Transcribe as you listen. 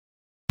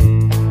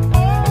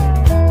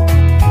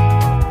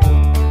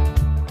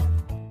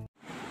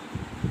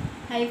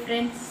Hi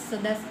friends,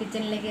 Sudha's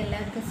kitchen like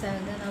എല്ലാവർക്കും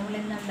സ്വാഗതം. നമ്മൾ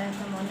ഇന്ന്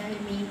ഉണ്ടാക്കാൻ പോകുന്ന ഒരു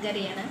മീൻ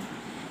കറിയാണ്.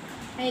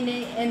 അതിന്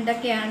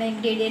എന്തൊക്കെയാണ്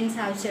ഇൻഗ്രീഡിയൻസ്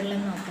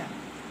ആവശ്യമുള്ളതെന്ന് നോക്കാം.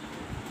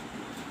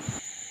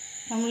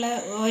 നമ്മൾ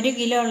 1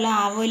 കിലോ ഉള്ള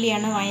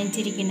ആവോലിയാണ്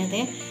വാങ്ങിച്ചിരിക്കുന്നത്.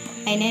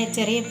 അതിനെ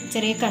ചെറിയ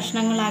ചെറിയ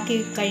കഷ്ണങ്ങളാക്കി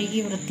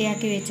കഴുകി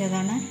വൃത്തിയാക്കി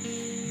വെച്ചതാണ്.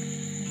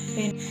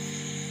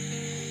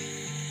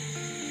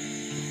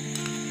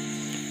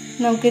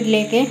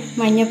 നമുക്കിതിലേക്ക്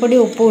മഞ്ഞൾപ്പൊടി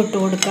ഉപ്പും ഇട്ട്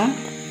കൊടുക്കാം.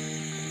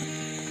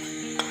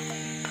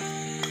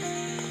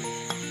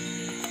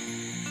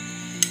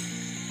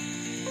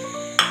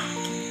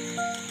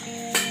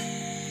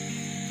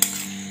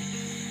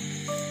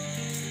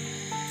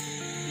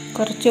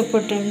 കുറച്ച്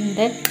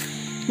ഉപ്പിട്ടിട്ടുണ്ട്.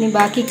 ഇനി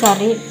ബാക്കി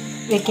കറി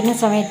വെക്കുന്ന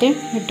സമയത്ത്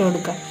ഇട്ട്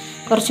കൊടുക്കാം.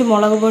 കുറച്ച്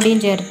മുളക് പൊടിയും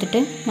ചേർത്തിട്ട്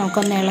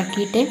നമുക്കൊന്ന്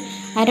ഇളക്കിയിട്ട്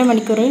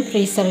അരമണിക്കൂർ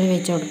ഫ്രീസറിൽ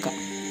വെച്ച് കൊടുക്കാം.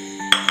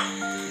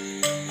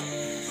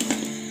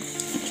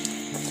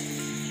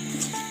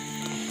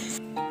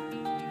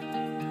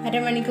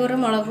 അരമണിക്കൂർ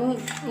മുളകും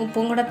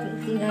ഉപ്പും കൂടെ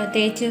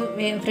തേച്ച്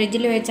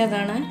ഫ്രിഡ്ജിൽ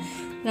വെച്ചതാണ്.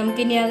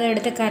 നമുക്കിനി അത്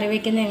എടുത്ത് കറി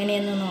വയ്ക്കുന്നത്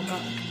എങ്ങനെയെന്ന്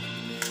നോക്കാം.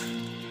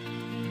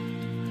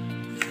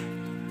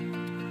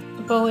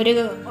 ഇപ്പോൾ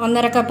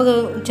 1.5 കപ്പ്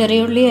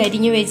ചെറിയുള്ളി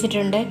അരിഞ്ഞ്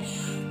വെച്ചിട്ടുണ്ട്.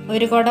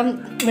 1 കുടം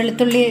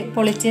വെളുത്തുള്ളി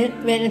പൊളിച്ച്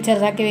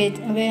ചെറുതാക്കി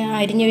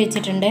അരിഞ്ഞ്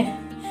വെച്ചിട്ടുണ്ട്.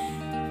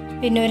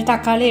 പിന്നെ ഒരു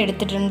തക്കാളി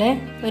എടുത്തിട്ടുണ്ട്.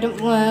 ഒരു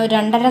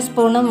 2.5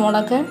 സ്പൂണ്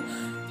മുളക്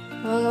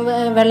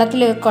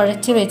വെള്ളത്തിൽ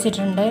കുഴച്ച്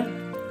വെച്ചിട്ടുണ്ട്.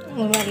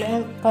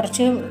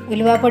 കുറച്ച്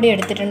ഉലുവാപ്പൊടി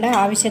എടുത്തിട്ടുണ്ട്.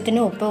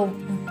 ആവശ്യത്തിന്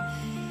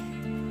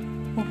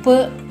ഉപ്പ്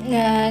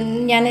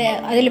ഞാൻ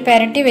അതിൽ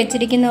പുരട്ടി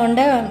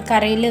വെച്ചിരിക്കുന്നതുകൊണ്ട്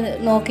കറിയിൽ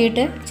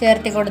നോക്കിയിട്ട്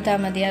ചേർത്തി കൊടുത്താൽ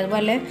മതി.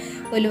 അതുപോലെ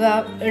ഉലുവ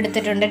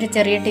എടുത്തിട്ടുണ്ട്. ഒരു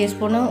ചെറിയ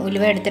ടീസ്പൂണ്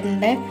ഉലുവ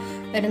എടുത്തിട്ടുണ്ട്.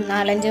 ഒരു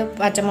 4-5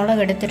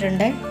 പച്ചമുളക്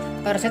എടുത്തിട്ടുണ്ട്.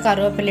 കുറച്ച്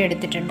കറിവേപ്പില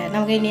എടുത്തിട്ടുണ്ട്.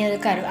 നമുക്കിനി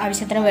അത്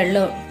ആവശ്യത്തിന്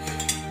വെള്ളം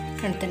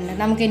എടുത്തിട്ടുണ്ട്.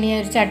 നമുക്കിനി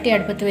ഒരു ചട്ടി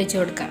അടുപ്പത്ത് വെച്ച്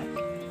കൊടുക്കാം.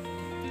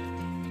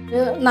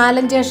 ഒരു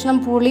 4-5 കഷ്ണം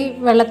പുളി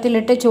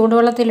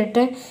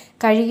ചൂടുവെള്ളത്തിലിട്ട്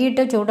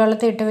കഴുകിയിട്ട്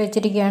ചൂടുവെള്ളത്തിൽ ഇട്ട്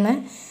വെച്ചിരിക്കുകയാണ്.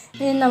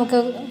 ഇനി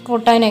നമുക്ക്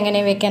കൂട്ടാൻ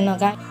എങ്ങനെ വെക്കാൻ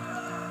നോക്കാം.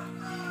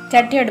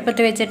 ചട്ടി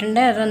അടുപ്പത്ത് വെച്ചിട്ടുണ്ട്.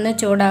 അതൊന്ന്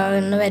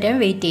ചൂടാകുന്ന വരെ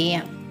വെയിറ്റ്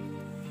ചെയ്യാം.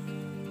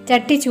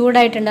 ചട്ടി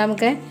ചൂടായിട്ടുണ്ട്.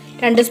 നമുക്ക്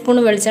 2 സ്പൂൺ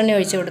വെളിച്ചെണ്ണ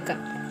ഒഴിച്ച് കൊടുക്കാം.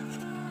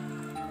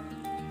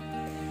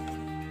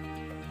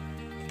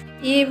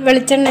 ഈ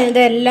വെളിച്ചെണ്ണ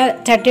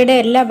ചട്ടിയുടെ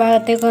എല്ലാ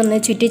ഭാഗത്തേക്കും ഒന്ന്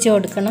ചുറ്റിച്ച്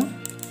കൊടുക്കണം.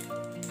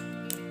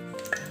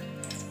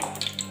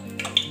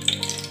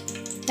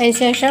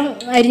 അതിനുശേഷം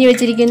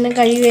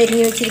കഴുകി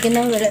അരിഞ്ഞ്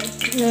വെച്ചിരിക്കുന്ന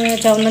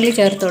ചുവന്നുള്ളി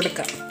ചേർത്ത്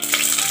കൊടുക്കാം.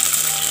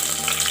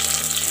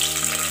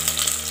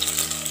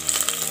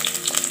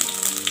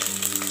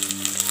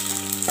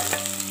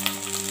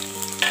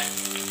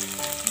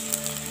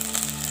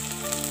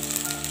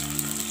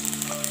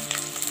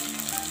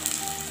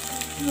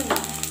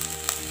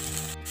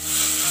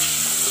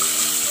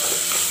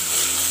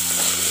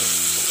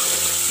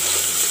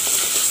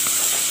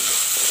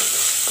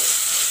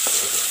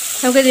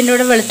 നമുക്ക് ഇതിൻ്റെ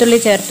കൂടെ വെളുത്തുള്ളി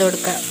ചേർത്ത്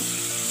കൊടുക്കാം.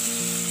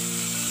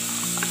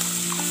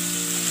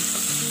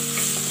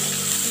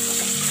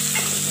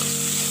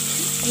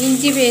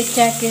 ഇഞ്ചി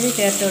പേസ്റ്റ് ആക്കിയത്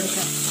ചേർത്ത്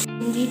കൊടുക്കാം.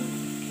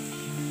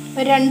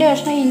 ഒരു 2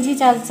 കഷ്ണം ഇഞ്ചി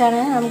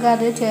ചതച്ചാണ്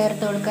നമുക്കത്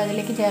ചേർത്ത് കൊടുക്കാം.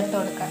 അതിലേക്ക് ചേർത്ത്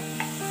കൊടുക്കാം.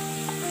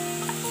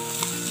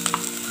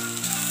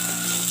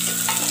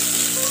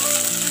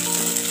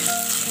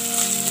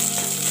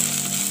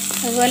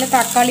 അതുപോലെ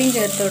തക്കാളിയും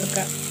ചേർത്ത്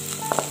കൊടുക്കാം.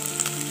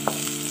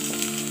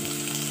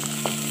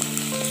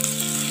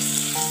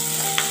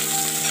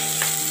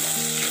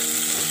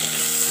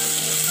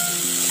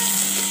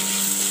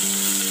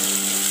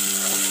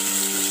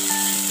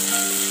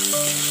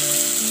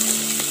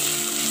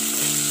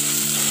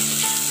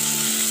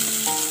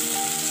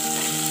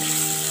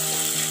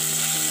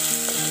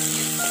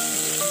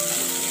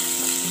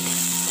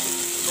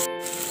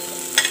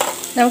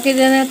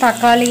 നമുക്കിതിന്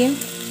തക്കാളിയും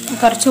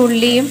കുറച്ച്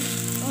ഉള്ളിയും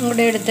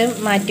കൂടെ എടുത്ത്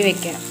മാറ്റി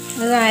വയ്ക്കാം.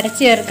 അത്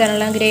അരച്ച്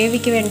ചേർക്കാനുള്ള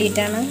ഗ്രേവിക്ക്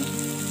വേണ്ടിയിട്ടാണ്.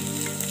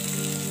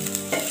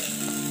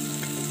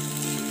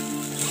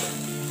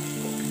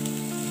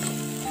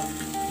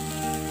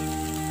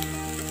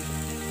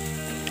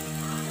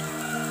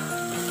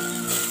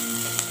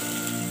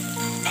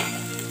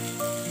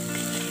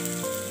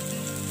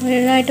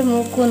 മുഴുവനായിട്ട്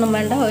മൂക്കൊന്നും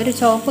വേണ്ട. ഒരു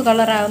ചുവപ്പ്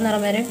കളറാവുന്ന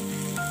വരെ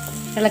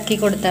ഇളക്കി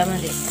കൊടുത്താൽ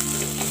മതി.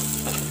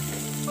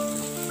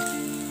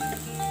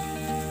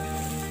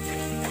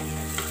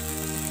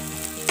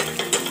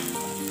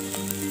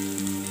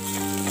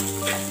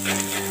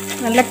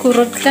 നല്ല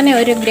കുറുക്കനെ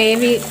ഒരു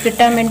ഗ്രേവി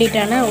കിട്ടാൻ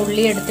വേണ്ടിയിട്ടാണ്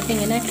ഉള്ളി എടുത്തിട്ട്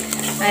ഇങ്ങനെ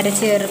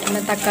അരച്ച്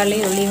ചേർക്കുന്നത്. തക്കാളി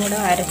ഉള്ളിയും കൂടെ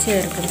അരച്ച്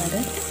ചേർക്കുന്നത്.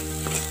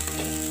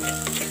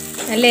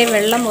 അല്ലേ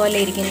വെള്ളം പോലെ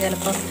ഇരിക്കും.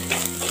 ചിലപ്പോൾ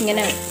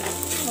ഇങ്ങനെ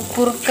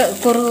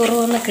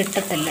കുറുകുറുന്ന്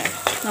കിട്ടത്തില്ല.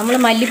 നമ്മൾ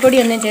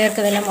മല്ലിപ്പൊടിയൊന്നും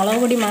ചേർക്കുന്നില്ല, മുളക്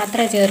പൊടി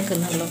മാത്രമേ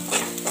ചേർക്കുന്നുള്ളൂ.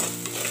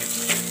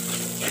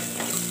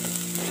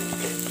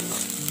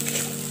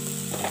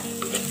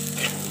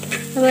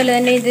 അതുപോലെ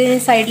തന്നെ ഇത്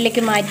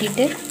സൈഡിലേക്ക്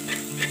മാറ്റിയിട്ട്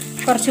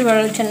കുറച്ച്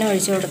വെളിച്ചെണ്ണ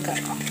ഒഴിച്ച് കൊടുക്കാം.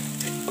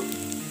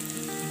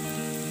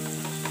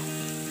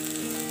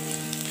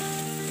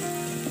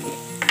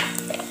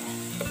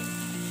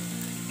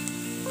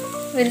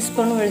 ഒരു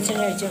സ്പൂൺ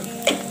വെളിച്ചെണ്ണ ഒഴിച്ച് കൊടുക്കാം.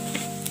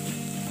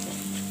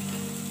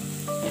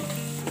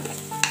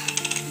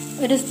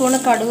 1 സ്പൂൺ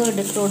കടുക്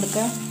ഇട്ട്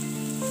കൊടുക്കുക.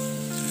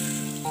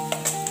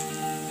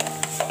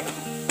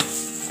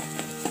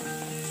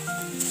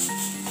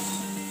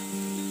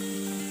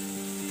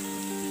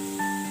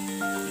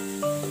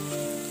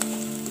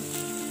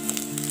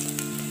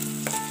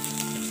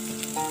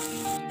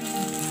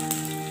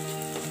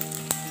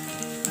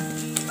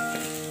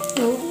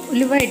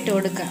 ഉലുവ ഇട്ട്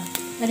കൊടുക്കുക.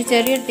 ഒരു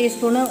ചെറിയ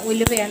ടീസ്പൂണ്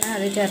ഉലുവയാണ്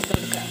അത് ചേർത്ത്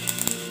കൊടുക്കുക.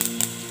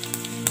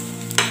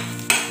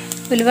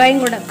 ഉലുവയും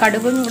കൂടെ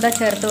കടുകും കൂടെ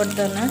ചേർത്ത്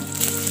കൊടുത്തൊന്ന്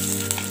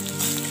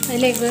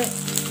അതിലേക്ക്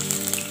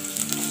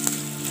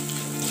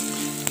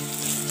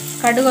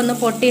കടുകൊന്ന്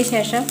പൊട്ടിയ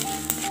ശേഷം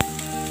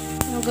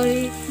നമുക്ക്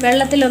ഈ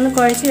വെള്ളത്തിലൊന്ന്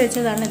കുഴച്ച്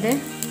വെച്ചതാണിത്.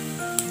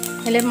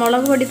 അതിൽ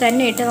മുളക് പൊടി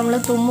തന്നെ ഇട്ട് നമ്മൾ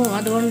തുമ്മും,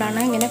 അതുകൊണ്ടാണ്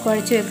ഇങ്ങനെ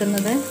കുഴച്ച്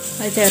വെക്കുന്നത്.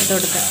 അത് ചേർത്ത്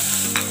കൊടുക്കുക.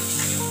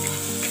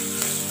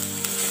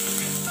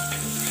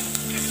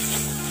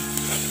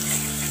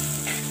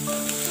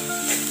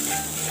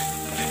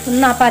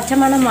 ഒന്ന് ആ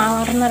പച്ചമണം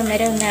മാറുന്ന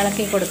വരെ ഒന്ന്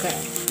ഇളക്കി കൊടുക്കുക.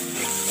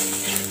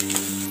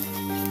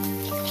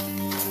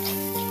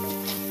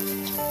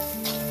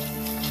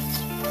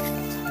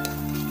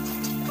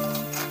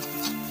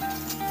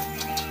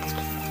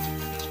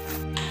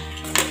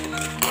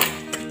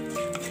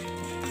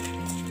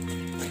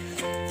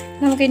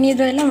 നമുക്കിനി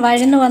ഇതെല്ലാം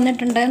വഴന്ന്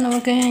വന്നിട്ടുണ്ട്.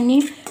 നമുക്ക് ഇനി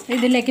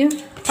ഇതിലേക്ക്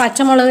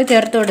പച്ചമുളക്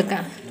ചേർത്ത്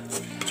കൊടുക്കാം.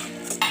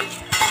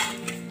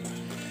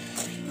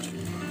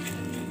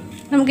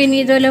 നമുക്കിനി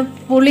ഇതുപോലെ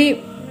പുളി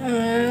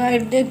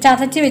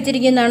ചതച്ച്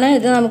വെച്ചിരിക്കുന്നതാണ്,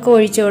 ഇത് നമുക്ക്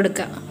ഒഴിച്ചു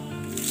കൊടുക്കാം.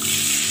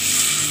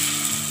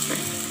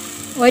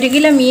 1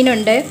 കിലോ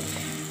മീനുണ്ട്.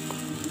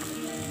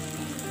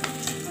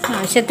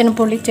 ആവശ്യത്തിന്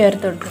പുളി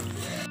ചേർത്ത് കൊടുക്കാം.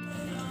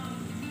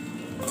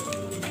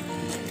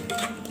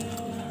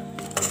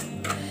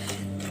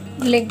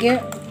 ഇതിലേക്ക്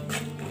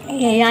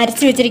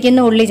അരച്ച്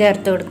വെച്ചിരിക്കുന്ന ഉള്ളി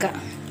ചേർത്ത് കൊടുക്കാം.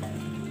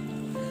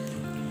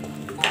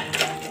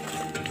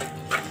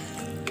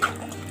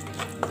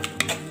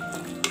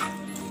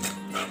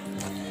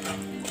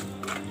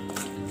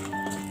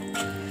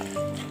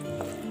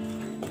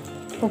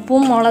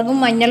 ഉപ്പും മുളകും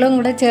മഞ്ഞളും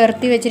കൂടെ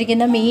ചേർത്ത്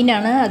വെച്ചിരിക്കുന്ന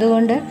മീനാണ്,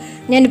 അതുകൊണ്ട്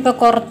ഞാനിപ്പോൾ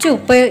കുറച്ച്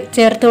ഉപ്പ്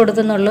ചേർത്ത്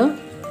കൊടുക്കുന്നുള്ളൂ.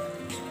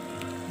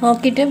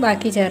 നോക്കിയിട്ട്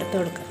ബാക്കി ചേർത്ത്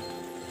കൊടുക്കാം.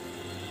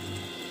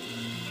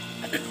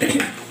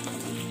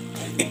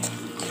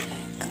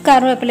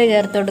 കറിവേപ്പില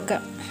ചേർത്ത്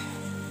കൊടുക്കാം.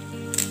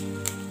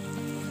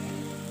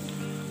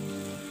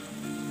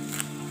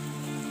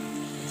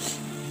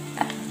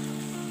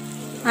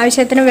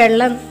 ആവശ്യത്തിന്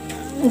വെള്ളം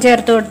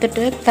ചേർത്ത്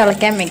കൊടുത്തിട്ട്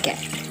തിളയ്ക്കാൻ വയ്ക്കാം.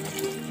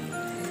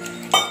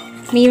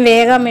 മീൻ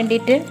വേകാൻ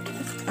വേണ്ടിയിട്ട്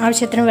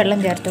ആവശ്യത്തിന് വെള്ളം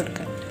ചേർത്ത്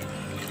കൊടുക്കുക.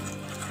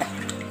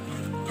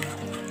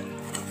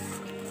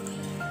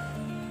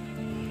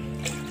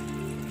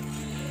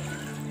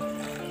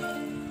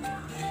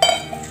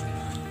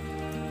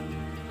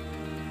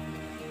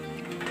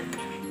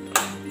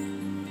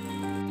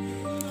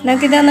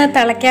 നമുക്കിതൊന്ന്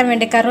തിളയ്ക്കാൻ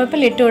വേണ്ടി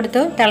കറിവേപ്പില ഇട്ട്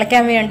കൊടുത്തു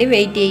തിളയ്ക്കാൻ വേണ്ടി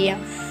വെയിറ്റ്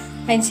ചെയ്യാം.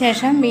 അതിന്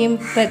ശേഷം മീൻ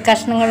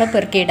കഷ്ണങ്ങൾ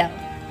പെറുക്കിയിടാം.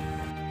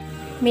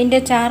 മീനിൻ്റെ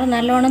ചാറ്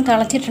നല്ലോണം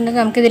തിളച്ചിട്ടുണ്ട്.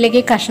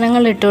 നമുക്കിതിലേക്ക്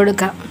കഷ്ണങ്ങൾ ഇട്ട്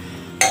കൊടുക്കാം.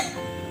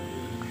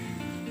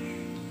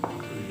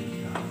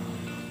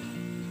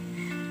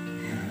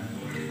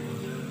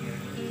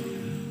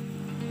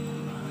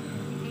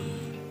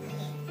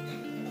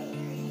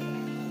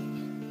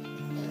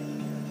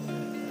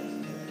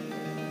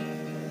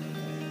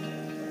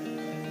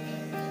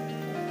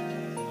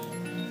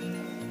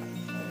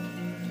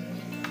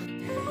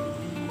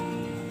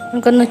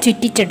 നമുക്കൊന്ന്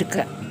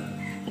ചുറ്റിച്ചെടുക്കുക.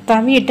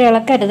 തവിയിട്ട്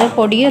ഇളക്കരുത്.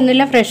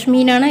 പൊടിയൊന്നുമില്ല, ഫ്രഷ്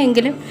മീനാണ്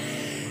എങ്കിലും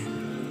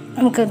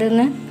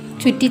നമുക്കതൊന്ന്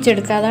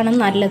ചുറ്റിച്ചെടുക്കുക, അതാണ്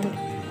നല്ലത്.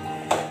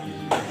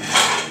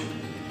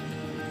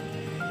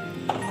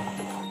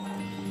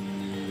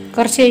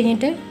 കുറച്ച്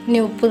കഴിഞ്ഞിട്ട്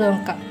ഇനി ഉപ്പ്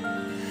നോക്കാം.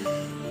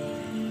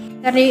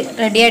 കറി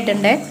റെഡി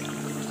ആയിട്ടുണ്ട്.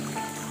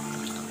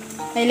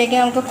 അതിലേക്ക്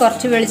നമുക്ക്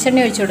കുറച്ച്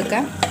വെളിച്ചെണ്ണ ഒഴിച്ച്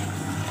കൊടുക്കാം.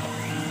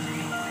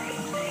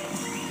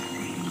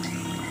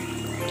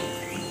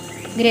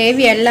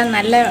 ഗ്രേവി എല്ലാം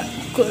നല്ല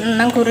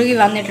എണ്ണം കുറുകി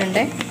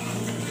വന്നിട്ടുണ്ട്.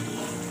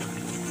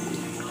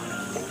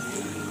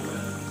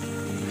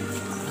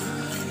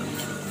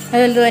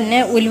 അതുപോലെ തന്നെ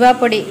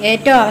ഉലുവാപ്പൊടി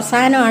ഏറ്റവും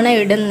അവസാനമാണ്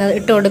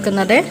ഇട്ട്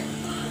കൊടുക്കുന്നത്.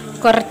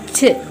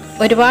 കുറച്ച്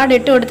ഒരുപാട്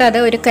ഇട്ട് കൊടുത്താൽ അത്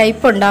ഒരു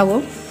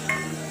കയ്പുണ്ടാവും.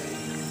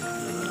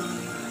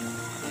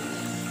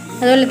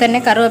 അതുപോലെ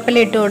തന്നെ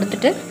കറിവേപ്പില ഇട്ട്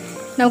കൊടുത്തിട്ട്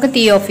നമുക്ക്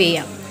തീ ഓഫ്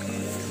ചെയ്യാം.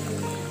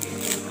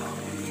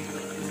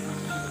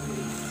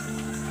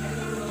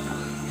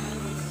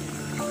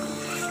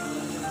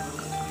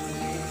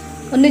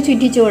 ഒന്ന്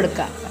ചുറ്റിച്ചു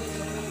കൊടുക്കാം.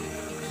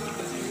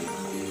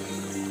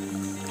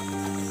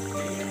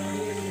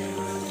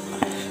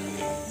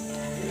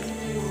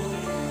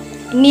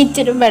 ഇനി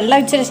ഇച്ചിരി വെള്ളം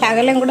ഇച്ചിരി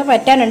ശകലം കൂടെ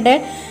പറ്റാനുണ്ട്.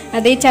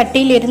 അത് ഈ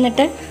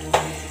ചട്ടിയിലിരുന്നിട്ട്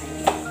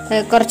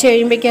കുറച്ച്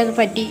കഴിയുമ്പോഴേക്കും അത്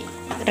പറ്റി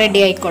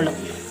റെഡി ആയിക്കോളും.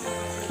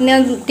 ഇനി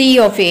തീ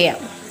ഓഫ് ചെയ്യാം.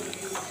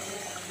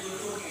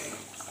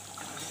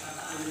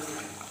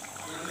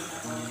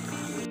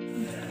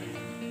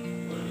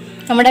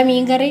 നമ്മുടെ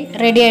മീൻ കറി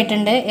റെഡി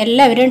ആയിട്ടുണ്ട്.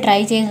 എല്ലാവരും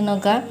ട്രൈ ചെയ്ത്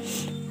നോക്കുക.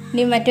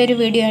 ഇനി മറ്റൊരു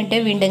വീഡിയോ ആയിട്ട്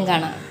വീണ്ടും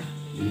കാണാം.